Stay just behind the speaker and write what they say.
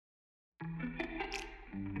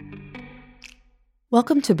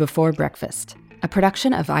Welcome to Before Breakfast, a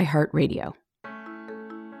production of iHeartRadio.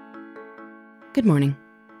 Good morning.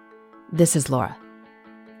 This is Laura.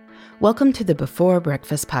 Welcome to the Before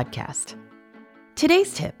Breakfast podcast.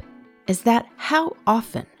 Today's tip is that how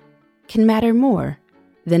often can matter more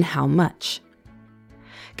than how much.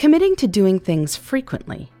 Committing to doing things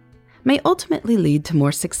frequently may ultimately lead to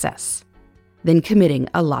more success than committing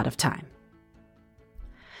a lot of time.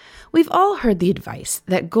 We've all heard the advice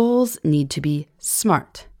that goals need to be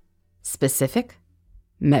SMART, specific,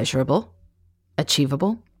 measurable,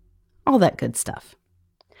 achievable, all that good stuff.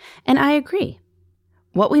 And I agree.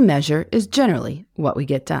 What we measure is generally what we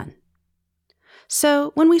get done.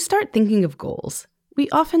 So when we start thinking of goals, we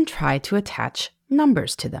often try to attach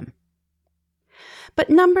numbers to them. But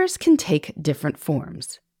numbers can take different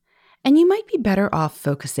forms, and you might be better off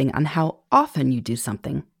focusing on how often you do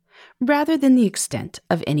something rather than the extent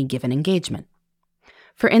of any given engagement.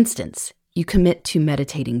 For instance, you commit to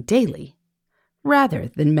meditating daily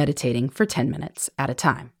rather than meditating for 10 minutes at a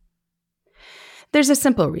time. There's a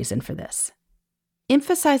simple reason for this.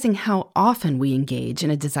 Emphasizing how often we engage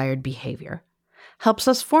in a desired behavior helps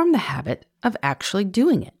us form the habit of actually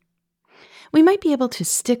doing it. We might be able to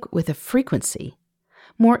stick with a frequency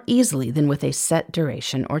more easily than with a set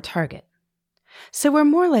duration or target. So we're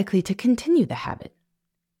more likely to continue the habit,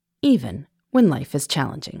 even when life is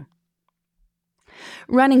challenging.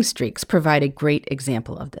 Running streaks provide a great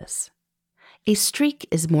example of this. A streak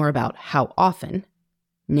is more about how often,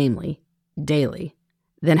 namely daily,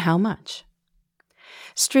 than how much.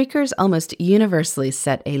 Streakers almost universally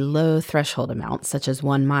set a low threshold amount, such as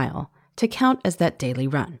 1 mile, to count as that daily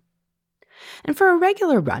run. And for a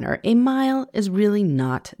regular runner, a mile is really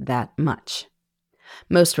not that much.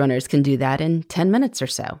 Most runners can do that in 10 minutes or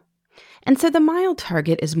so. And so the mile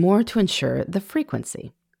target is more to ensure the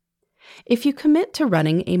frequency. If you commit to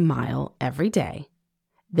running a mile every day,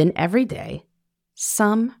 then every day,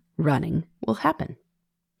 some running will happen.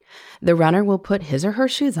 The runner will put his or her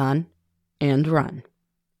shoes on and run.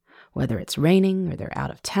 Whether it's raining or they're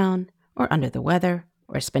out of town or under the weather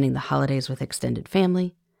or spending the holidays with extended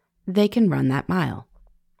family, they can run that mile.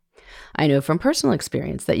 I know from personal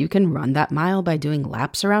experience that you can run that mile by doing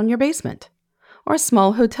laps around your basement, or a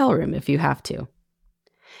small hotel room if you have to.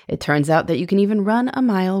 It turns out that you can even run a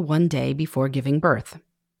mile one day before giving birth.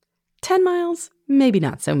 10 miles, maybe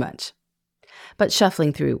not so much. But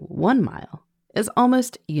shuffling through 1 mile is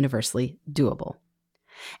almost universally doable.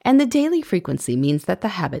 And the daily frequency means that the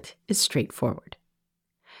habit is straightforward.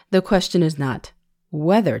 The question is not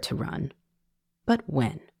whether to run, but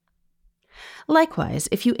when. Likewise,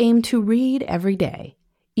 if you aim to read every day,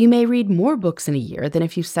 you may read more books in a year than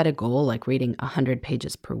if you set a goal like reading 100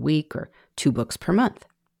 pages per week or 2 books per month.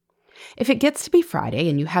 If it gets to be Friday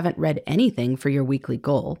and you haven't read anything for your weekly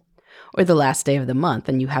goal, or the last day of the month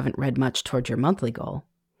and you haven't read much toward your monthly goal,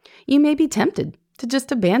 you may be tempted to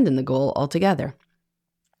just abandon the goal altogether.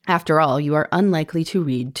 After all, you are unlikely to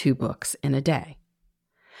read 2 books in a day.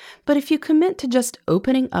 But if you commit to just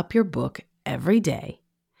opening up your book every day,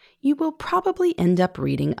 you will probably end up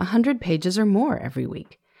reading 100 pages or more every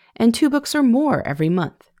week, and 2 books or more every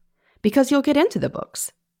month, because you'll get into the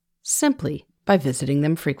books, simply by visiting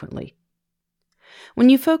them frequently.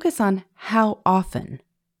 When you focus on how often,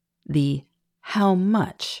 the how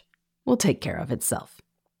much will take care of itself.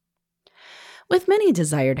 With many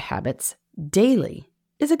desired habits, daily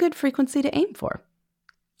is a good frequency to aim for,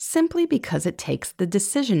 simply because it takes the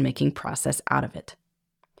decision-making process out of it.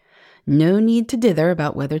 No need to dither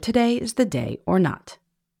about whether today is the day or not.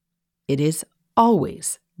 It is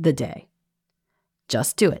always the day.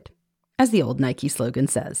 Just do it, as the old Nike slogan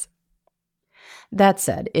says. That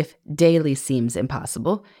said, if daily seems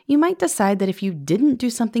impossible, you might decide that if you didn't do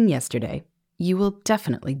something yesterday, you will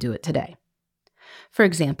definitely do it today. For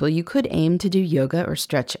example, you could aim to do yoga or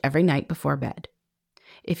stretch every night before bed.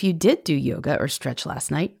 If you did do yoga or stretch last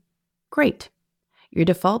night, great. Your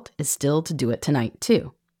default is still to do it tonight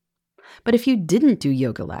too. But if you didn't do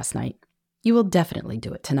yoga last night, you will definitely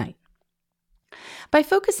do it tonight. By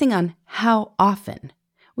focusing on how often,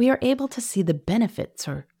 we are able to see the benefits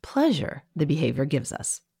or pleasure the behavior gives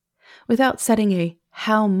us, without setting a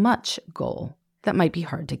how much goal that might be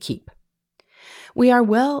hard to keep. We are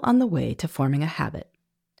well on the way to forming a habit,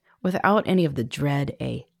 without any of the dread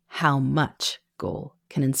a how much goal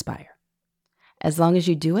can inspire. As long as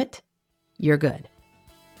you do it, you're good.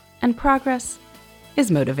 And progress is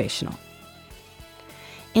motivational.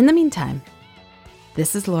 In the meantime,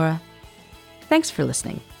 this is Laura. Thanks for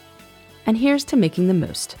listening. And here's to making the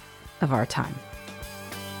most of our time.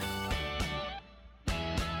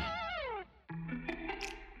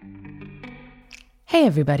 Hey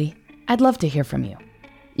everybody, I'd love to hear from you.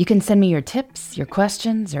 You can send me your tips, your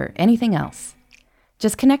questions, or anything else.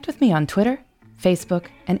 Just connect with me on Twitter, Facebook,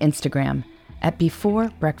 and Instagram at Before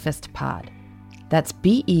Breakfast Pod. That's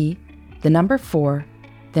BE, the number 4,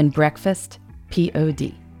 then breakfast,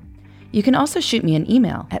 POD. You can also shoot me an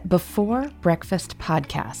email at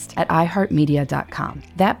beforebreakfastpodcast@iheartmedia.com.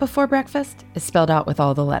 That Before Breakfast is spelled out with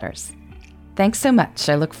all the letters. Thanks so much.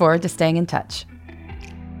 I look forward to staying in touch.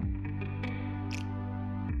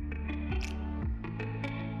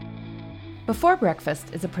 Before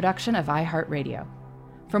Breakfast is a production of iHeartRadio.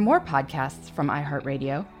 For more podcasts from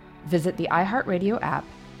iHeartRadio, visit the iHeartRadio app,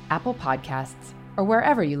 Apple Podcasts, or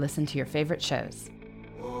wherever you listen to your favorite shows.